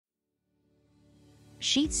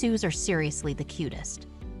Shih Tzus are seriously the cutest.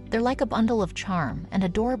 They're like a bundle of charm and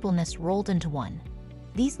adorableness rolled into one.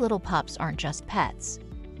 These little pups aren't just pets.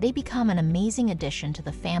 They become an amazing addition to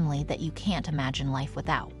the family that you can't imagine life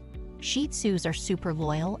without. Shih Tzus are super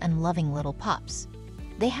loyal and loving little pups.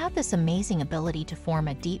 They have this amazing ability to form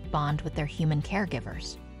a deep bond with their human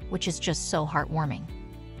caregivers, which is just so heartwarming.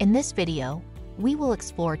 In this video, we will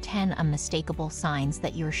explore 10 unmistakable signs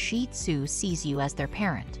that your Shih Tzu sees you as their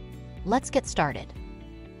parent. Let's get started.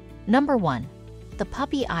 Number 1. The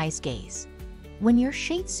puppy eyes gaze. When your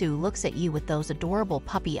Shih Tzu looks at you with those adorable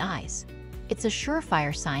puppy eyes, it's a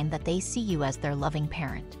surefire sign that they see you as their loving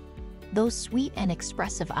parent. Those sweet and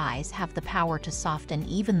expressive eyes have the power to soften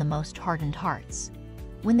even the most hardened hearts.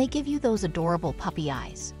 When they give you those adorable puppy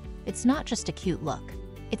eyes, it's not just a cute look.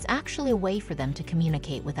 It's actually a way for them to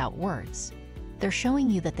communicate without words. They're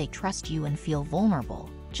showing you that they trust you and feel vulnerable,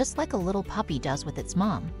 just like a little puppy does with its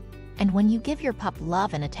mom. And when you give your pup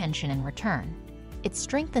love and attention in return, it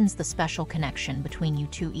strengthens the special connection between you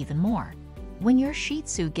two even more. When your Shih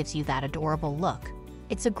Tzu gives you that adorable look,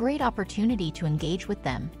 it's a great opportunity to engage with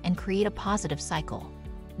them and create a positive cycle.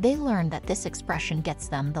 They learn that this expression gets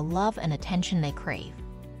them the love and attention they crave,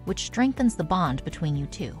 which strengthens the bond between you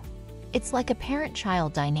two. It's like a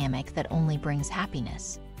parent-child dynamic that only brings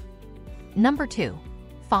happiness. Number 2.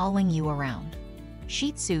 Following you around.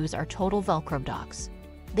 Shih Tzus are total Velcro dogs.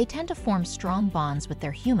 They tend to form strong bonds with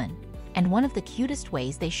their human, and one of the cutest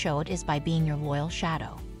ways they show it is by being your loyal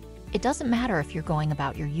shadow. It doesn't matter if you're going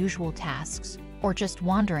about your usual tasks or just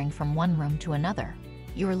wandering from one room to another,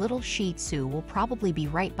 your little Shih Tzu will probably be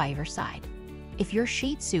right by your side. If your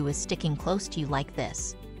Shih Tzu is sticking close to you like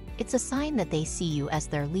this, it's a sign that they see you as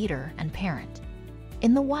their leader and parent.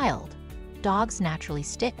 In the wild, dogs naturally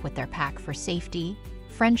stick with their pack for safety,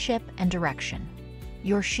 friendship, and direction.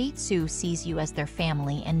 Your Shih Tzu sees you as their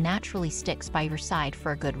family and naturally sticks by your side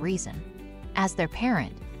for a good reason. As their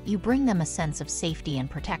parent, you bring them a sense of safety and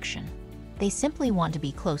protection. They simply want to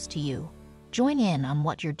be close to you, join in on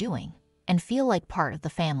what you're doing, and feel like part of the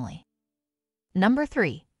family. Number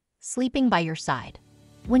 3. Sleeping by your side.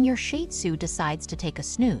 When your Shih Tzu decides to take a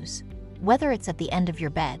snooze, whether it's at the end of your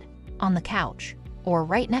bed, on the couch, or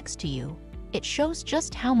right next to you, it shows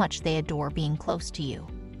just how much they adore being close to you.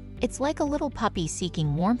 It's like a little puppy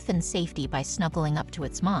seeking warmth and safety by snuggling up to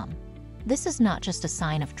its mom. This is not just a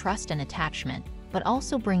sign of trust and attachment, but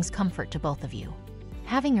also brings comfort to both of you.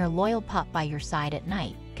 Having your loyal pup by your side at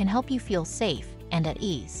night can help you feel safe and at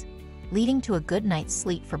ease, leading to a good night's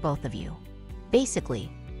sleep for both of you.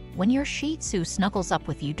 Basically, when your Shih Tzu snuggles up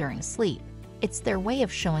with you during sleep, it's their way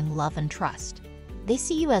of showing love and trust. They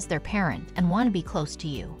see you as their parent and want to be close to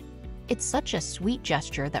you. It's such a sweet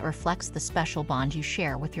gesture that reflects the special bond you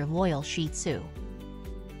share with your loyal Shih Tzu.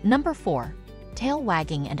 Number 4. Tail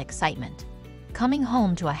wagging and excitement. Coming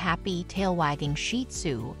home to a happy, tail-wagging Shih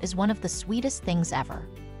Tzu is one of the sweetest things ever.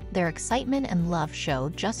 Their excitement and love show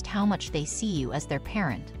just how much they see you as their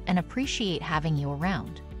parent and appreciate having you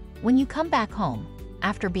around. When you come back home,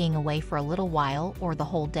 after being away for a little while or the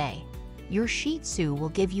whole day, your Shih Tzu will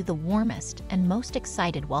give you the warmest and most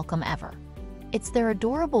excited welcome ever. It's their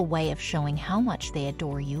adorable way of showing how much they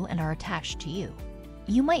adore you and are attached to you.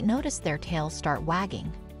 You might notice their tails start wagging,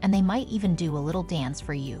 and they might even do a little dance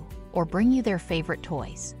for you or bring you their favorite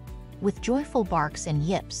toys. With joyful barks and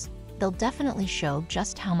yips, they'll definitely show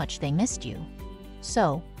just how much they missed you.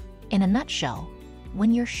 So, in a nutshell,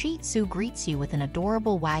 when your Shih Tzu greets you with an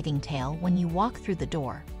adorable wagging tail when you walk through the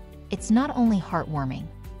door, it's not only heartwarming,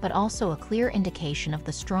 but also a clear indication of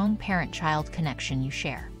the strong parent-child connection you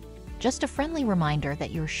share. Just a friendly reminder that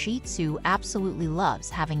your Shih Tzu absolutely loves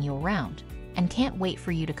having you around and can't wait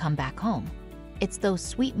for you to come back home. It's those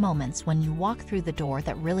sweet moments when you walk through the door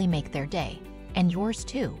that really make their day, and yours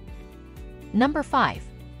too. Number 5.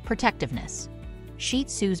 Protectiveness. Shih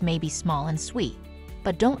Tzus may be small and sweet,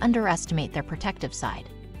 but don't underestimate their protective side.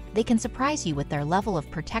 They can surprise you with their level of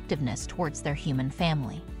protectiveness towards their human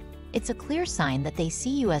family. It's a clear sign that they see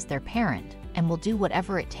you as their parent and will do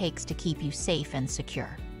whatever it takes to keep you safe and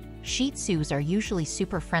secure. Shih Tzus are usually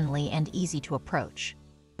super friendly and easy to approach,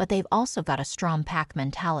 but they've also got a strong pack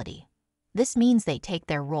mentality. This means they take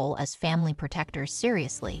their role as family protectors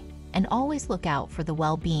seriously and always look out for the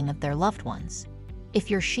well-being of their loved ones.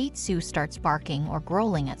 If your Shih Tzu starts barking or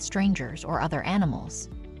growling at strangers or other animals,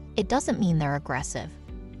 it doesn't mean they're aggressive,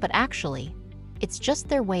 but actually, it's just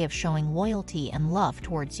their way of showing loyalty and love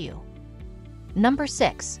towards you. Number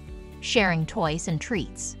 6. Sharing toys and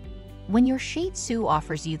treats. When your Shih Tzu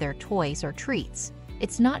offers you their toys or treats,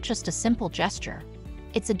 it's not just a simple gesture.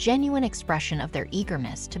 It's a genuine expression of their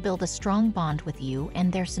eagerness to build a strong bond with you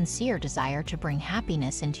and their sincere desire to bring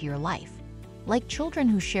happiness into your life. Like children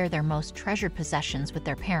who share their most treasured possessions with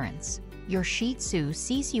their parents, your Shih Tzu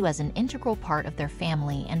sees you as an integral part of their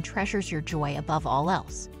family and treasures your joy above all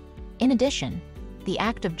else. In addition, the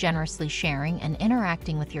act of generously sharing and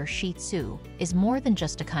interacting with your Shih Tzu is more than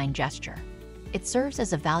just a kind gesture. It serves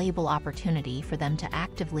as a valuable opportunity for them to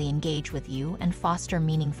actively engage with you and foster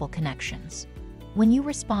meaningful connections. When you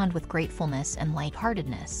respond with gratefulness and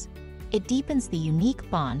lightheartedness, it deepens the unique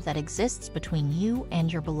bond that exists between you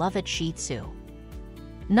and your beloved Shih Tzu.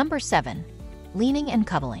 Number 7. Leaning and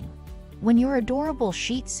cuddling. When your adorable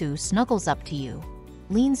Shih Tzu snuggles up to you,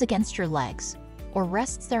 leans against your legs, or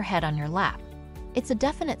rests their head on your lap, it's a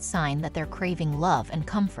definite sign that they're craving love and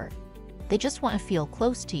comfort. They just want to feel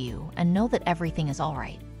close to you and know that everything is all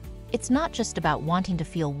right. It's not just about wanting to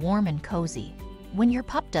feel warm and cozy. When your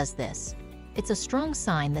pup does this, it's a strong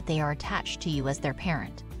sign that they are attached to you as their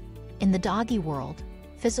parent. In the doggy world,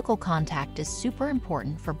 physical contact is super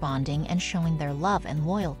important for bonding and showing their love and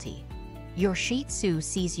loyalty. Your Shih Tzu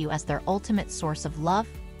sees you as their ultimate source of love,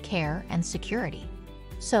 care, and security.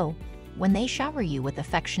 So, when they shower you with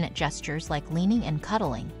affectionate gestures like leaning and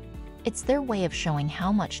cuddling, it's their way of showing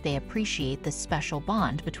how much they appreciate this special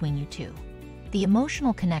bond between you two. The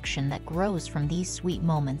emotional connection that grows from these sweet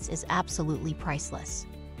moments is absolutely priceless.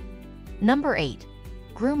 Number 8.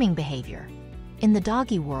 Grooming behavior. In the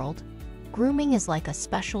doggy world, grooming is like a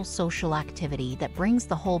special social activity that brings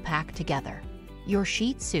the whole pack together. Your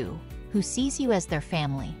Shih Tzu, who sees you as their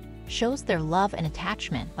family, shows their love and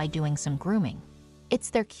attachment by doing some grooming. It's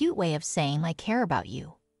their cute way of saying, "I care about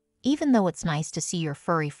you." Even though it's nice to see your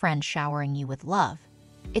furry friend showering you with love,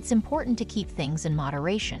 it's important to keep things in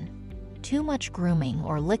moderation. Too much grooming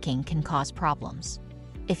or licking can cause problems.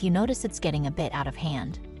 If you notice it's getting a bit out of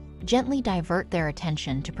hand, gently divert their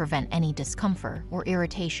attention to prevent any discomfort or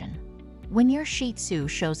irritation. When your Shih Tzu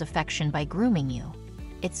shows affection by grooming you,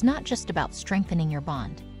 it's not just about strengthening your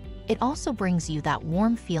bond. It also brings you that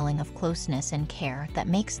warm feeling of closeness and care that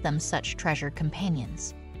makes them such treasured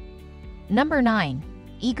companions. Number 9.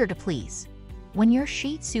 Eager to please. When your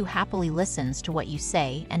Shih Tzu happily listens to what you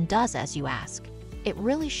say and does as you ask, it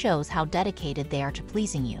really shows how dedicated they are to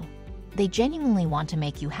pleasing you. They genuinely want to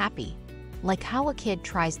make you happy, like how a kid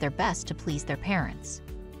tries their best to please their parents.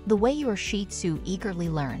 The way your Shih Tzu eagerly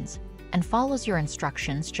learns and follows your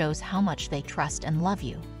instructions shows how much they trust and love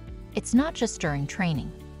you. It's not just during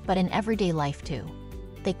training, but in everyday life too.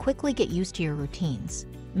 They quickly get used to your routines,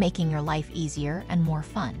 making your life easier and more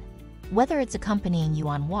fun. Whether it's accompanying you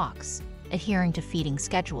on walks, adhering to feeding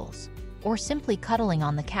schedules, or simply cuddling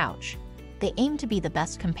on the couch, they aim to be the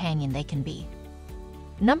best companion they can be.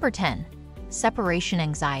 Number 10. Separation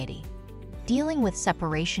anxiety. Dealing with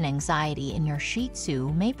separation anxiety in your Shih Tzu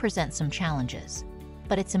may present some challenges,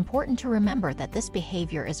 but it's important to remember that this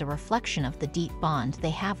behavior is a reflection of the deep bond they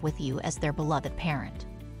have with you as their beloved parent.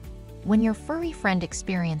 When your furry friend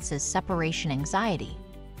experiences separation anxiety,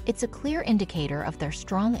 it's a clear indicator of their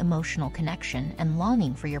strong emotional connection and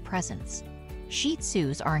longing for your presence. Shih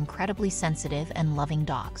Tzus are incredibly sensitive and loving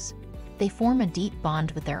dogs. They form a deep bond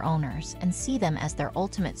with their owners and see them as their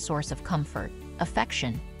ultimate source of comfort,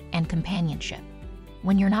 affection, and companionship.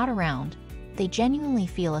 When you're not around, they genuinely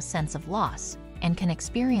feel a sense of loss and can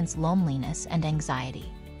experience loneliness and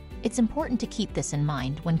anxiety. It's important to keep this in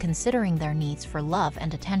mind when considering their needs for love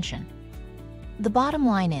and attention. The bottom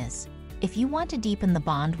line is, if you want to deepen the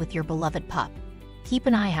bond with your beloved pup, keep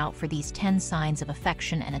an eye out for these 10 signs of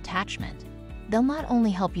affection and attachment. They'll not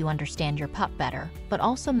only help you understand your pup better, but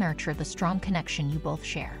also nurture the strong connection you both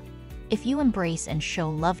share. If you embrace and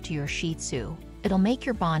show love to your Shih Tzu, it'll make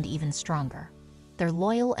your bond even stronger. They're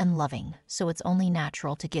loyal and loving, so it's only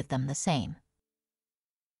natural to give them the same.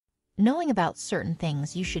 Knowing about certain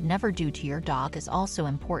things you should never do to your dog is also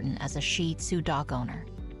important as a Shih Tzu dog owner.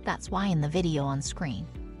 That's why in the video on screen,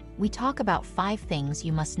 we talk about 5 things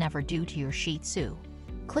you must never do to your Shih Tzu.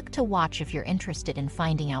 Click to watch if you're interested in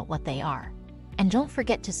finding out what they are. And don't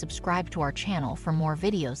forget to subscribe to our channel for more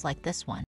videos like this one.